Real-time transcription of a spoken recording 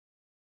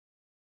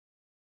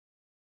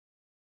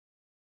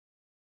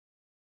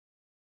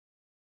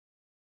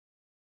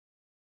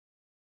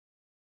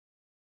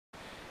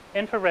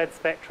Infrared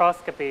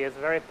spectroscopy is a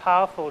very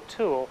powerful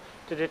tool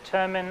to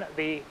determine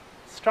the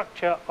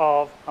structure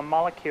of a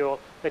molecule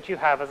that you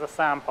have as a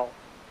sample.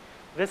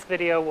 This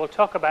video will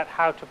talk about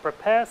how to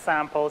prepare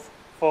samples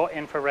for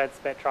infrared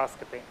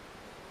spectroscopy.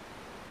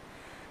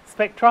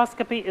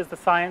 Spectroscopy is the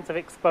science of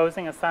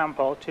exposing a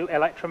sample to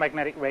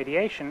electromagnetic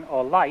radiation,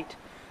 or light,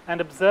 and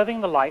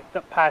observing the light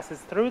that passes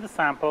through the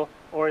sample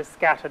or is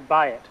scattered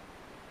by it.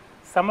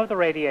 Some of the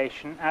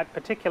radiation at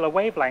particular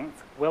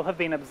wavelengths will have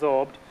been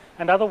absorbed,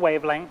 and other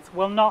wavelengths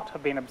will not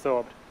have been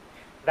absorbed.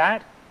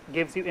 That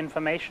gives you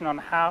information on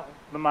how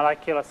the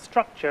molecular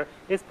structure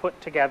is put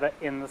together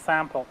in the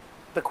sample.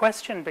 The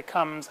question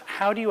becomes,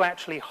 how do you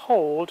actually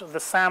hold the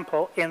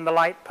sample in the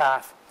light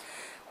path?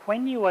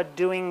 When you are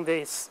doing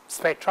this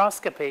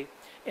spectroscopy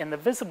in the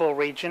visible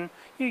region,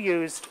 you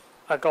used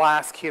a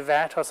glass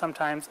cuvette or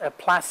sometimes a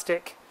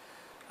plastic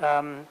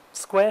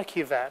square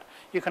cuvette.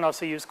 You can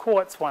also use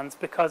quartz ones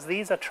because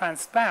these are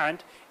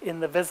transparent in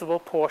the visible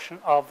portion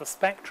of the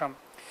spectrum.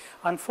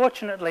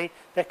 Unfortunately,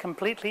 they're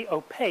completely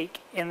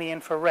opaque in the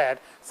infrared,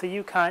 so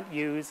you can't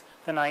use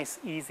the nice,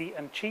 easy,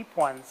 and cheap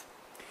ones.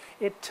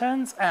 It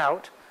turns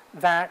out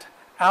that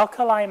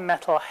alkali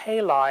metal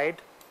halide,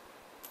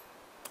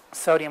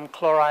 sodium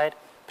chloride,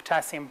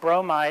 potassium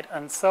bromide,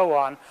 and so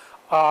on,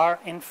 are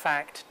in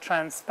fact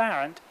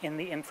transparent in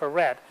the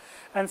infrared.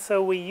 And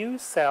so we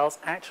use cells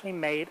actually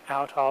made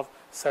out of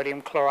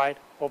sodium chloride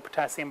or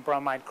potassium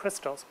bromide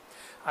crystals.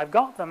 I've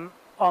got them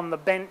on the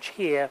bench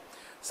here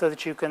so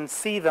that you can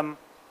see them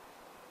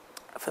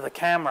for the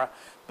camera,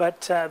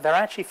 but they're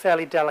actually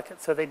fairly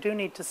delicate, so they do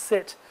need to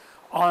sit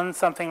on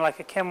something like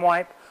a Kim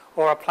wipe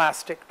or a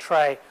plastic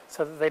tray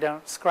so that they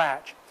don't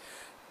scratch.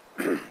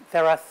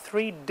 There are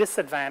three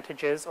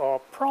disadvantages or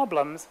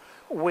problems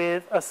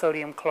with a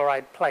sodium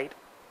chloride plate.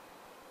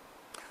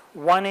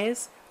 One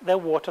is they're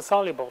water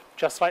soluble,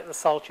 just like the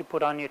salt you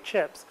put on your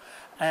chips,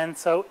 and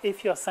so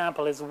if your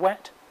sample is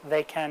wet,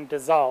 they can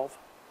dissolve.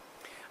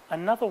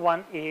 Another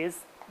one is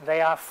they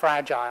are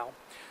fragile.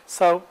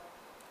 So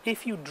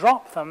if you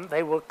drop them,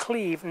 they will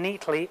cleave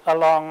neatly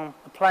along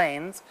the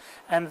planes,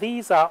 and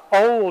these are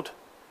old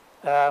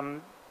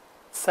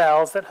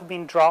cells that have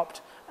been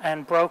dropped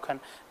and broken.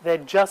 They're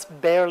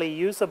just barely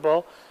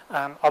usable.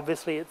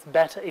 Obviously, it's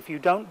better if you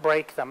don't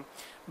break them,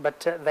 but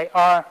they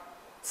are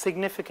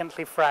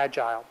significantly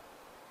fragile.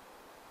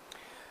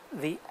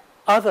 The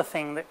other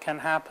thing that can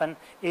happen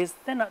is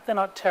they're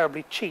not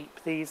terribly cheap.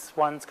 These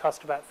ones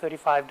cost about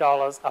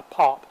 $35 a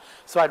pop,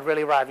 so I'd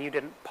really rather you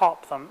didn't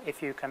pop them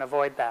if you can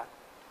avoid that.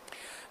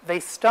 They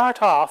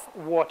start off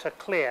water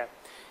clear.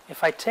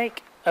 If I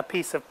take a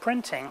piece of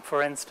printing,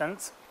 for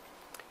instance,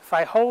 if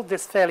I hold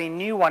this fairly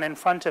new one in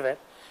front of it,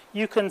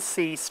 you can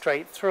see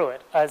straight through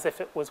it as if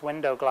it was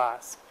window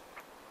glass.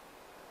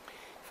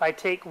 If I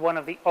take one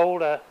of the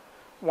older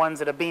ones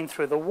that have been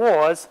through the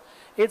wars,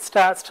 it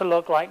starts to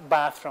look like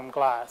bathroom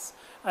glass.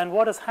 And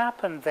what has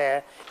happened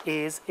there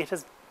is it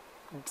has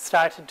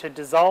started to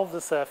dissolve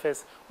the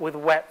surface with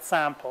wet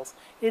samples.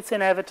 It's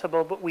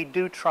inevitable, but we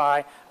do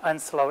try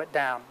and slow it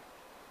down.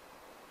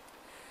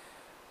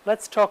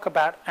 Let's talk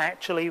about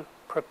actually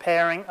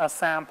preparing a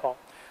sample.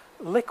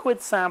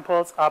 Liquid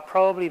samples are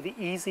probably the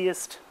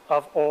easiest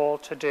of all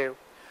to do.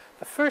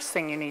 The first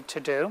thing you need to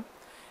do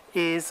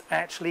is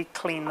actually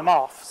clean them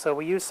off. So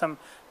we use some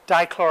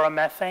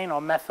dichloromethane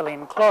or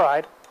methylene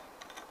chloride,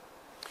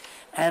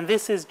 and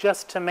this is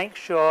just to make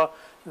sure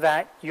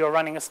that you're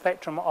running a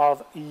spectrum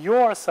of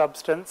your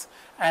substance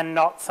and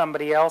not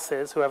somebody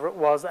else's, whoever it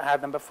was that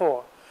had them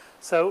before.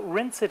 So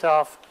rinse it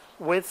off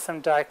with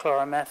some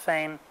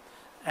dichloromethane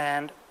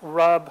and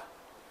rub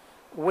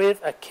with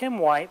a Kim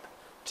wipe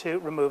to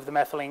remove the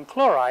methylene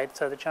chloride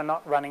so that you're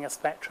not running a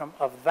spectrum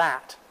of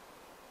that.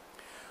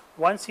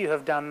 Once you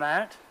have done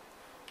that,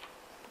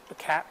 put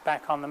the cap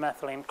back on the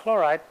methylene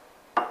chloride,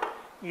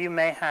 you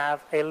may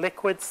have a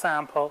liquid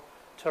sample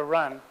to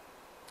run.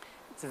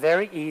 It's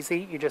very easy.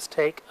 You just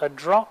take a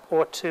drop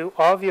or two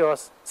of your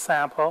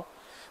sample,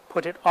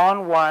 put it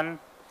on one,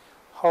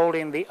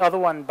 holding the other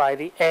one by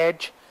the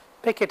edge,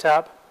 pick it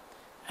up,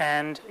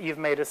 and you've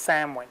made a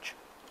sandwich.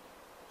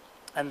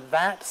 And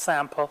that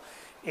sample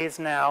is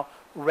now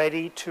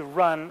ready to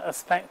run a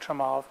spectrum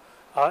of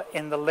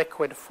in the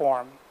liquid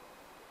form.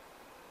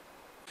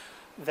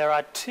 There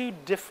are two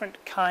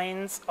different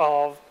kinds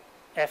of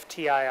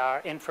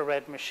FTIR,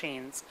 infrared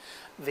machines.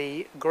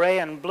 The gray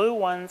and blue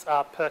ones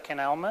are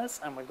Perkin-Elmers,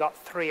 and we've got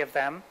three of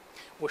them.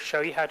 We'll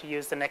show you how to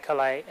use the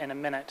Nicolay in a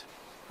minute.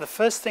 The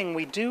first thing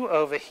we do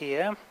over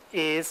here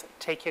is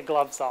take your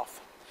gloves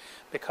off,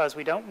 because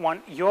we don't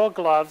want your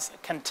gloves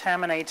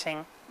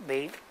contaminating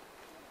the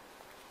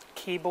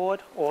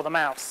keyboard or the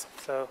mouse.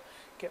 So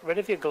get rid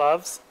of your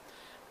gloves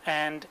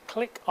and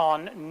click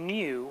on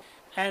New,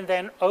 and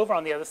then over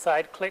on the other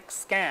side click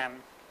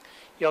Scan.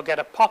 You'll get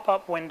a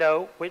pop-up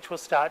window which will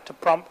start to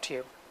prompt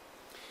you,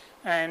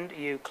 and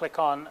you click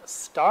on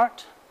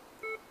Start,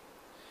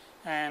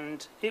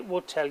 and it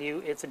will tell you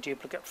it's a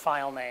duplicate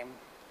file name.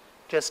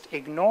 Just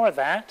ignore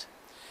that,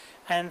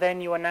 and then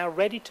you are now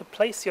ready to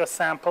place your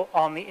sample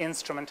on the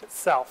instrument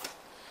itself.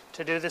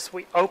 To do this,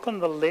 we open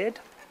the lid,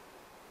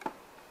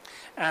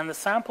 and the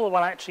sample will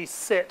actually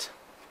sit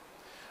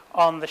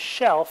on the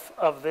shelf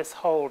of this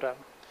holder,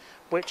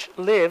 which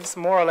lives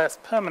more or less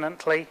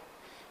permanently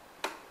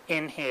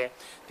in here.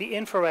 The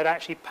infrared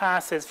actually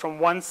passes from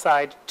one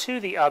side to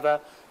the other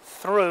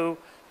through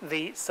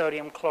the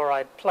sodium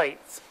chloride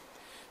plates.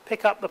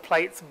 Pick up the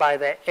plates by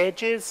their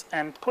edges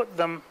and put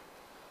them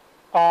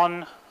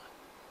on,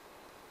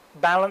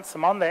 balance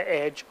them on their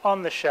edge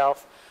on the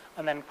shelf,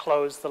 and then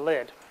close the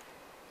lid.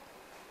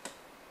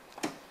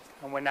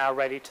 And we're now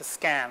ready to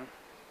scan.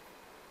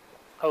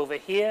 Over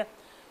here,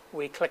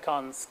 we click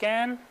on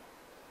Scan,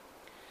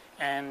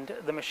 and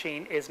the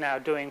machine is now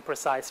doing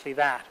precisely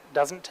that.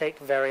 Doesn't take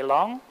very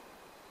long,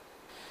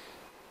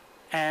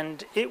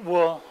 and it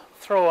will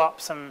throw up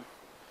some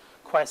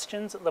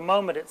questions. At the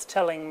moment, it's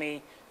telling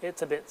me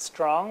it's a bit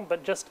strong,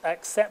 but just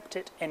accept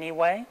it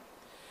anyway,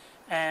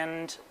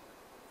 and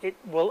it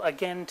will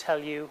again tell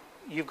you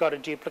you've got a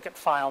duplicate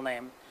file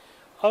name.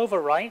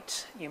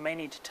 Overwrite, you may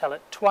need to tell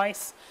it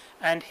twice,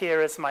 and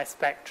here is my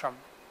spectrum.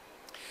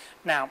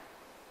 Now,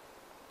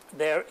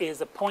 there is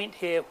a point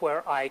here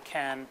where I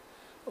can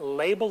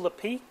label the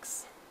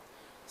peaks.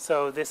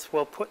 So this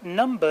will put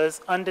numbers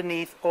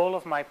underneath all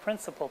of my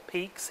principal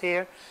peaks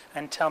here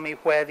and tell me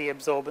where the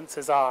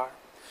absorbances are.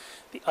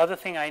 The other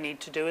thing I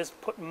need to do is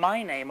put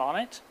my name on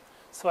it.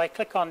 So I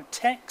click on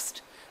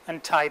Text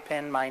and type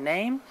in my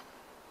name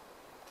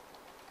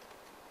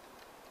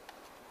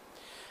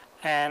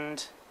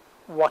and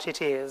what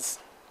it is.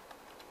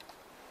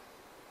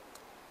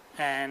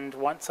 And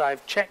once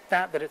I've checked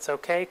that it's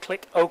okay,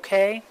 click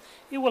OK.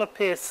 It will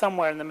appear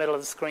somewhere in the middle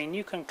of the screen.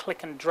 You can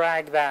click and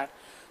drag that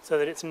so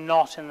that it's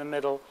not in the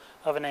middle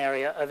of an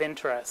area of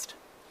interest.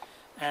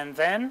 And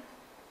then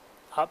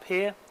up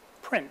here,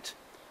 print.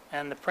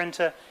 And the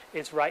printer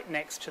is right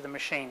next to the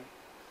machine.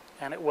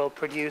 And it will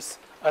produce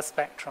a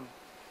spectrum.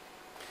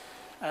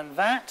 And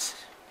that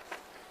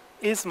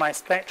is my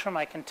spectrum.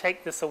 I can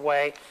take this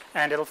away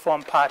and it'll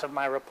form part of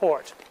my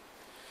report.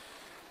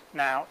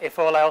 Now, if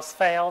all else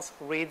fails,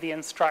 read the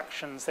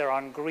instructions. They're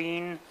on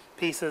green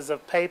pieces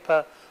of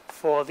paper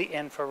for the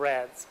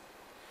infrareds.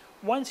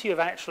 Once you've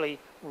actually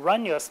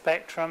run your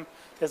spectrum,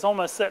 there's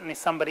almost certainly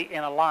somebody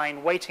in a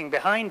line waiting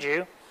behind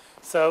you,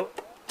 so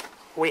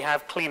we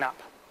have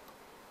cleanup.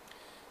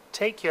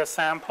 Take your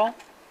sample,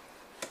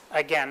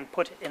 again,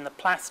 put it in the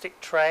plastic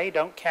tray,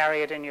 don't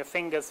carry it in your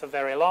fingers for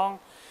very long,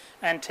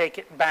 and take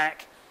it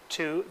back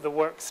to the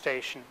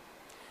workstation.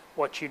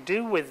 What you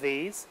do with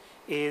these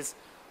is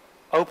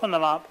open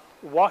them up,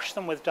 wash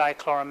them with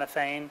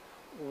dichloromethane,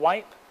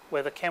 wipe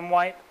with a Kim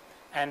wipe,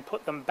 and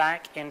put them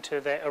back into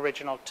their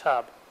original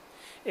tub.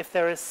 If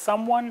there is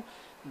someone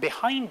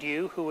behind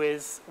you who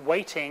is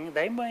waiting,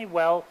 they may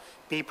well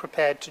be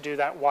prepared to do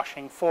that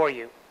washing for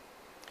you.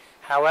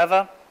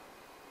 However,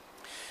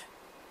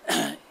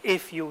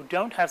 if you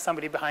don't have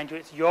somebody behind you,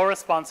 it's your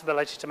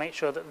responsibility to make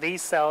sure that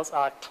these cells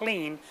are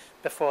clean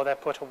before they're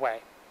put away.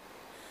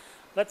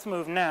 Let's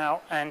move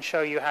now and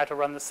show you how to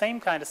run the same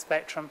kind of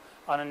spectrum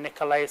on a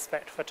Nicolet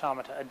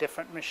spectrophotometer, a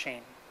different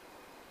machine.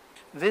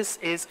 This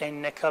is a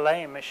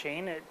Nicolet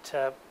machine. It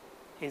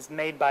is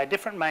made by a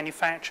different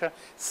manufacturer,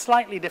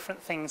 slightly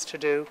different things to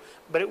do,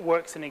 but it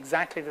works in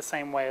exactly the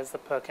same way as the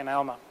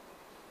Perkin-Elmer.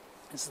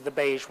 This is the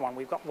beige one.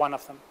 We've got one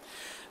of them.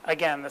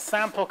 Again, the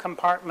sample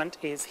compartment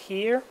is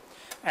here,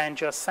 and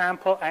your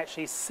sample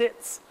actually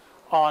sits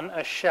on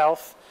a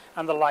shelf,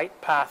 and the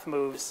light path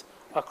moves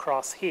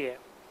across here.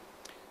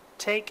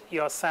 Take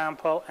your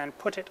sample and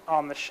put it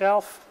on the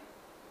shelf.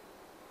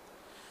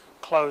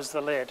 Close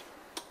the lid.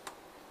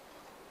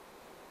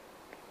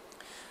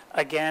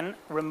 Again,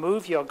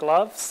 remove your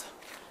gloves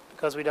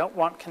because we don't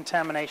want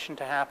contamination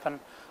to happen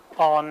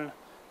on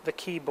the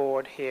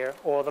keyboard here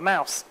or the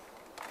mouse.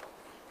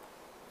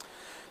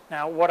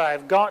 Now what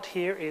I've got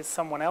here is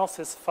someone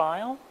else's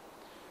file,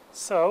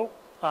 so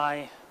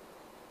I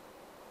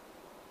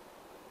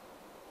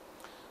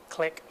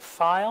click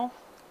File,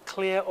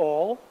 Clear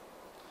All,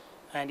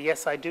 and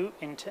yes, I do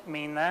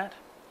mean that,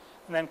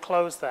 and then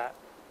close that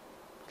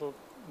little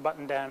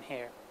button down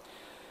here.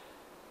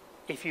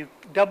 If you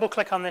double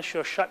click on this,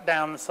 you'll shut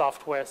down the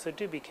software, so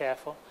do be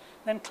careful.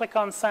 Then click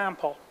on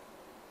Sample,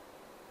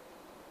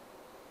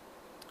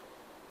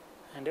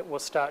 and it will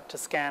start to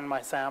scan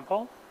my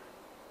sample.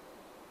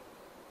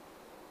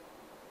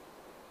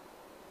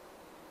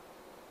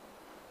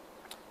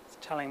 It's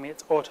telling me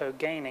it's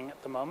auto-gaining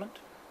at the moment.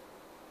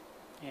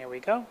 Here we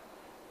go.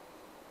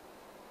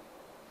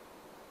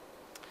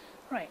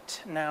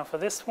 Right, now for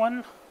this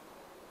one,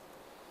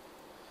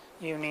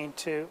 you need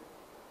to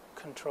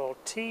Control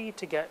T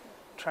to get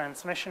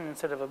transmission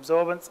instead of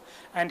absorbance,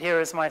 and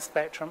here is my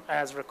spectrum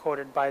as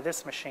recorded by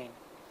this machine.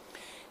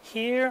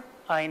 Here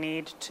I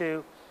need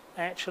to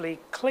actually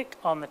click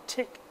on the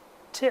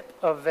tip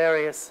of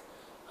various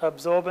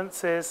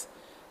absorbances,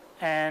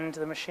 and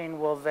the machine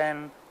will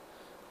then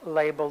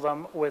label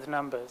them with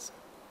numbers.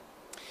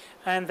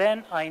 And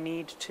then I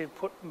need to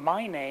put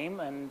my name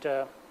and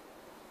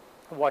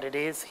what it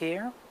is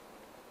here.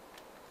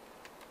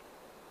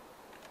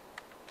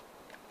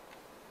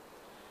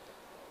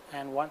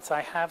 And once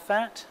I have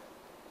that,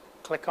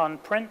 click on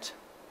Print,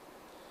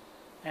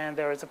 and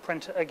there is a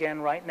printer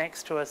again right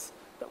next to us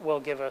that will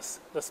give us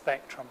the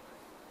spectrum.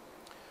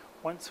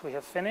 Once we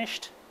have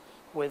finished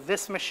with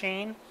this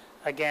machine,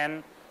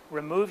 again,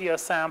 remove your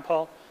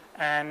sample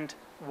and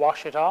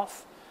wash it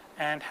off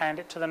and hand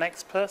it to the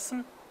next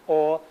person,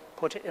 or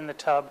put it in the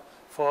tub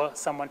for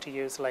someone to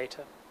use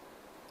later.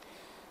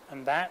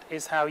 And that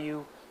is how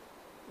you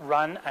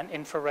run an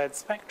infrared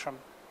spectrum.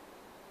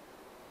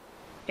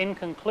 In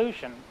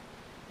conclusion,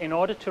 in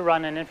order to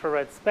run an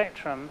infrared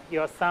spectrum,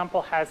 your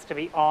sample has to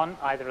be on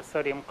either a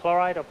sodium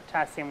chloride or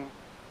potassium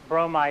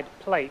bromide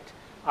plate,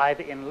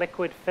 either in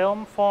liquid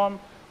film form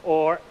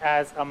or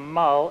as a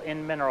mull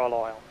in mineral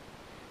oil.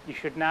 You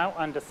should now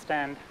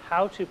understand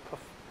how to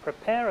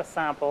prepare a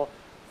sample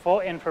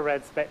for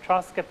infrared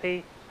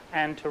spectroscopy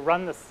and to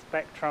run the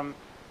spectrum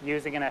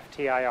using an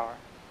FTIR.